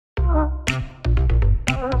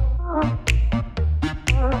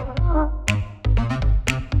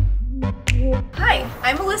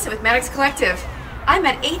with Maddox Collective. I'm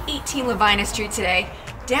at 818 Lavina Street today,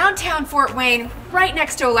 downtown Fort Wayne, right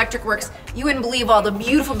next to Electric Works. You wouldn't believe all the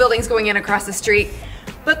beautiful buildings going in across the street.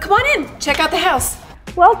 But come on in, check out the house.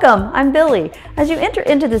 Welcome, I'm Billy. As you enter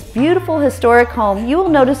into this beautiful historic home, you will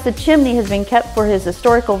notice the chimney has been kept for his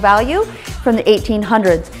historical value from the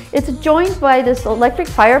 1800s. It's joined by this electric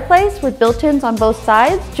fireplace with built-ins on both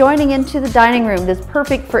sides, joining into the dining room that's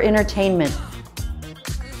perfect for entertainment.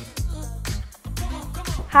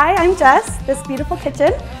 Hi, I'm Jess. This beautiful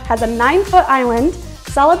kitchen has a 9-foot island,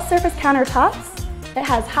 solid surface countertops. It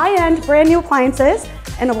has high-end brand new appliances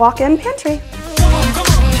and a walk-in pantry.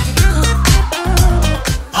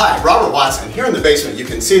 Hi, Robert Watson. Here in the basement you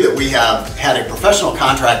can see that we have had a professional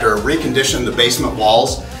contractor recondition the basement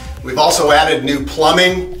walls. We've also added new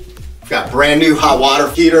plumbing, we've got brand new hot water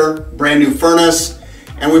heater, brand new furnace,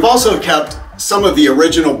 and we've also kept some of the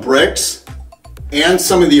original bricks and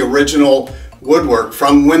some of the original woodwork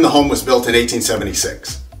from when the home was built in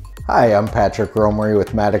 1876. Hi, I'm Patrick Romery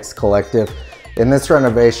with Maddox Collective. In this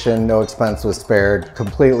renovation, no expense was spared,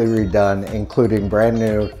 completely redone, including brand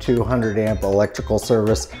new 200 amp electrical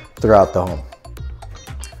service throughout the home.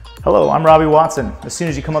 Hello, I'm Robbie Watson. As soon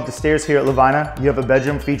as you come up the stairs here at Lavina, you have a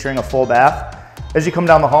bedroom featuring a full bath. As you come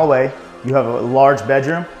down the hallway, you have a large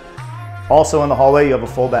bedroom. Also in the hallway, you have a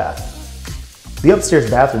full bath. The upstairs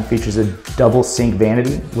bathroom features a double sink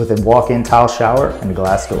vanity with a walk-in tile shower and a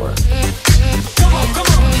glass door.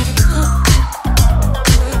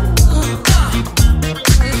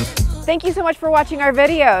 Thank you so much for watching our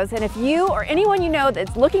videos. And if you or anyone you know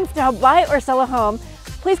that's looking to buy or sell a home,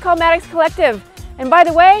 please call Maddox Collective. And by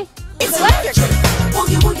the way, it's electric.